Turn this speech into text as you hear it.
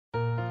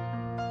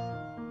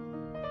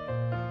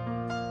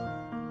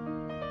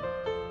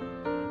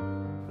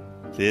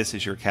This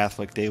is your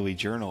Catholic Daily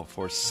Journal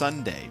for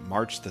Sunday,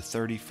 March the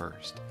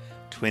 31st,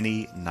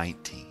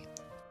 2019.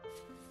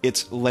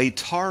 It's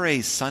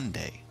Laetare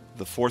Sunday,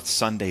 the fourth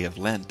Sunday of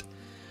Lent.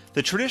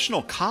 The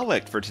traditional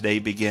collect for today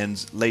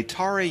begins,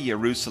 Laetare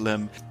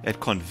Jerusalem et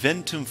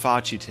conventum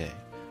facite,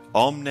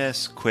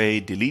 omnes quae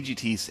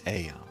diligitis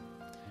eam.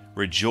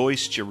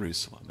 Rejoice,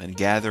 Jerusalem, and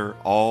gather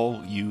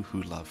all you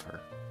who love her.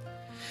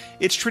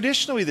 It's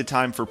traditionally the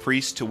time for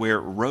priests to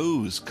wear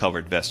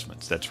rose-colored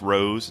vestments. That's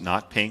rose,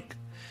 not pink.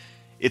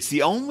 It's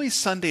the only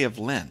Sunday of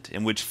Lent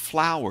in which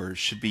flowers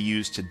should be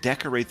used to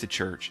decorate the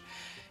church,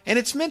 and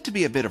it's meant to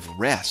be a bit of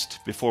rest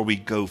before we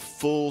go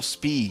full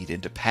speed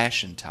into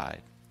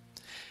Passiontide.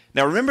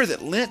 Now remember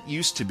that Lent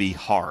used to be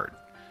hard.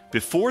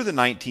 Before the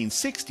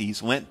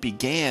 1960s, Lent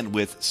began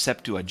with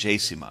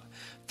Septuagesima,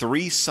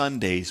 3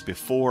 Sundays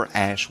before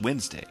Ash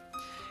Wednesday.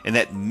 And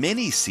that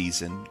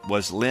mini-season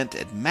was Lent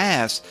at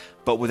Mass,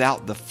 but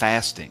without the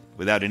fasting,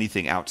 without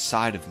anything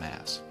outside of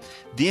Mass.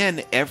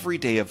 Then every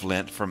day of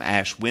Lent from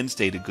Ash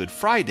Wednesday to Good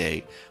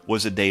Friday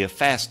was a day of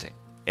fasting.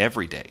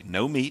 Every day.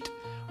 No meat,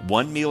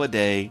 1 meal a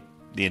day,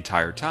 the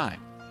entire time.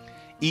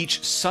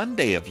 Each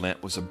Sunday of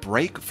Lent was a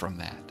break from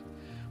that.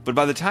 But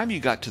by the time you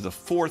got to the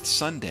 4th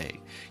Sunday,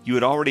 you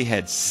had already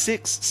had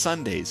 6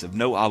 Sundays of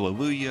no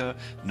Alleluia,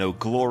 no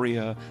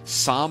Gloria,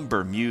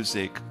 somber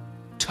music,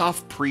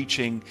 tough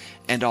preaching,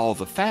 and all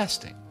the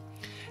fasting.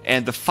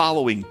 And the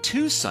following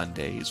 2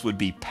 Sundays would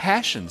be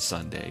Passion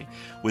Sunday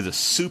with a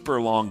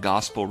super long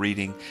gospel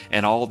reading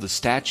and all the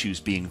statues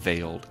being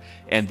veiled,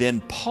 and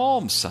then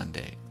Palm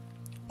Sunday,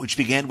 which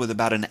began with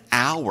about an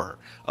hour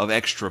of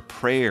extra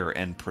prayer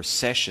and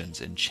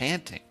processions and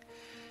chanting.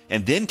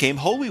 And then came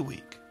Holy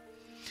Week.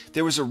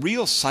 There was a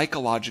real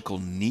psychological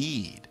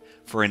need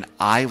for an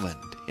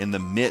island in the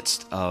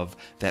midst of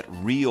that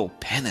real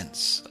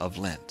penance of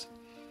Lent.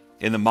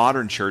 In the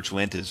modern church,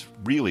 Lent is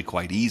really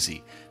quite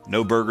easy.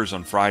 No burgers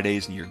on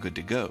Fridays and you're good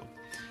to go.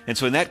 And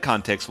so in that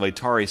context,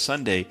 Laetare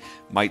Sunday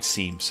might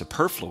seem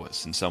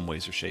superfluous in some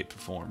ways or shape or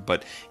form,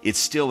 but it's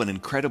still an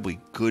incredibly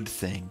good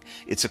thing.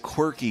 It's a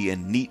quirky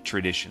and neat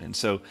tradition. And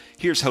so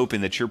here's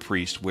hoping that your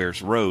priest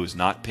wears rose,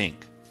 not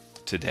pink,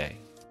 today.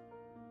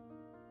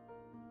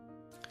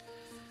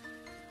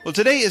 Well,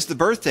 today is the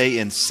birthday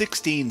in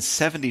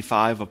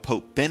 1675 of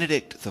Pope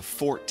Benedict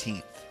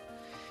XIV.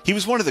 He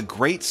was one of the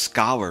great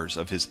scholars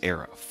of his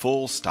era,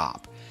 full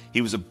stop. He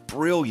was a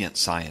brilliant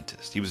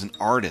scientist. He was an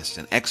artist,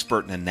 an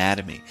expert in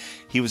anatomy.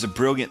 He was a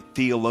brilliant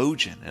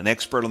theologian, an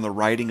expert on the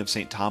writing of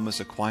St. Thomas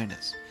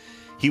Aquinas.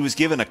 He was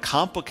given a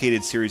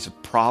complicated series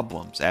of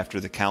problems after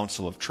the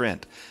Council of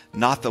Trent,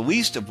 not the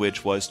least of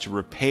which was to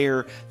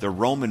repair the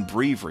Roman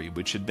breviary,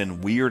 which had been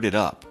weirded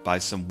up by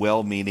some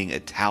well-meaning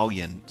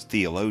Italian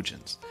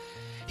theologians.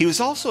 He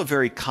was also a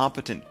very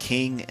competent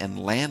king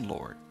and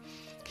landlord.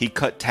 He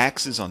cut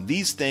taxes on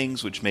these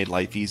things which made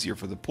life easier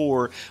for the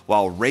poor,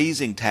 while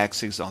raising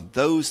taxes on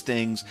those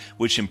things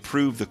which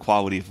improved the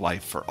quality of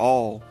life for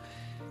all.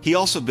 He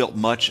also built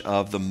much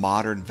of the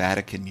modern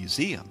Vatican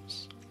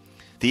museums.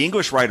 The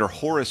English writer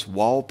Horace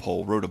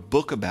Walpole wrote a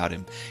book about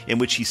him in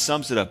which he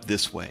sums it up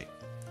this way.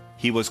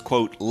 He was,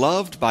 quote,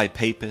 loved by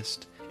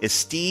papists,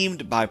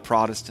 esteemed by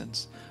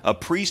Protestants, a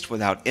priest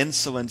without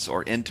insolence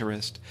or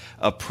interest,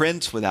 a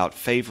prince without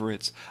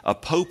favorites, a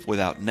pope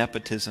without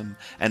nepotism,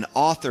 an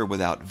author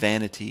without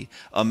vanity,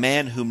 a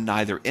man whom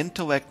neither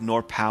intellect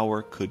nor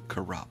power could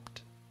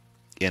corrupt.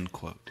 End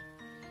quote.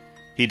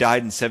 He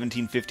died in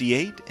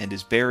 1758 and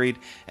is buried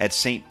at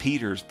St.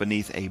 Peter's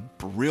beneath a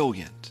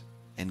brilliant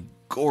and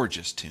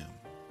gorgeous tomb.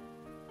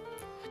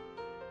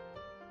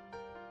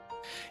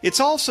 It's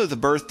also the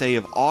birthday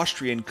of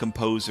Austrian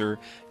composer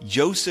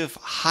Joseph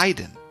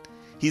Haydn.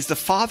 He's the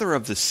father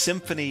of the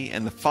symphony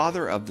and the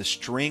father of the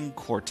string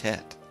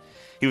quartet.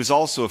 He was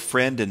also a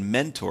friend and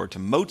mentor to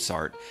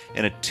Mozart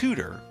and a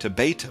tutor to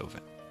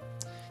Beethoven.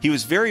 He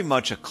was very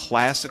much a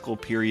classical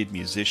period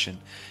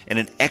musician and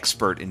an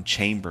expert in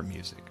chamber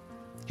music.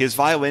 His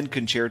violin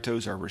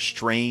concertos are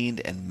restrained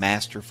and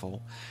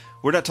masterful.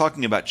 We're not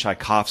talking about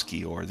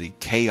Tchaikovsky or the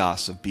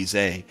chaos of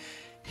Bizet.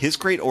 His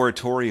great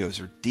oratorios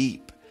are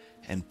deep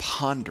and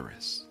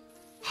ponderous.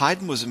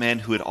 Haydn was a man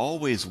who had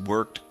always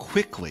worked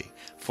quickly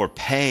for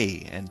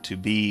pay and to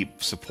be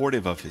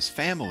supportive of his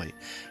family,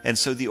 and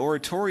so the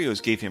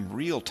oratorios gave him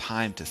real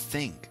time to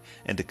think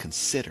and to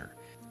consider.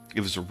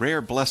 It was a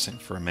rare blessing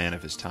for a man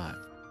of his time.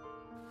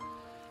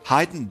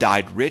 Haydn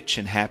died rich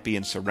and happy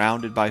and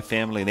surrounded by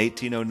family in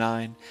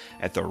 1809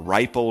 at the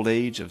ripe old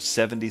age of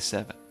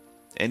 77.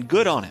 And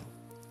good on him.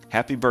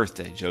 Happy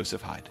birthday,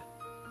 Joseph Haydn.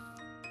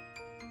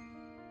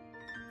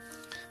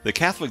 The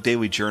Catholic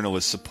Daily Journal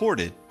is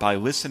supported by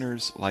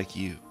listeners like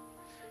you.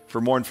 For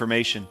more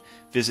information,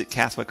 visit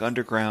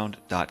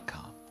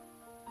CatholicUnderground.com.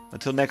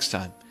 Until next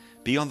time,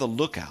 be on the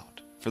lookout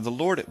for the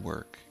Lord at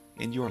work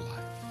in your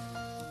life.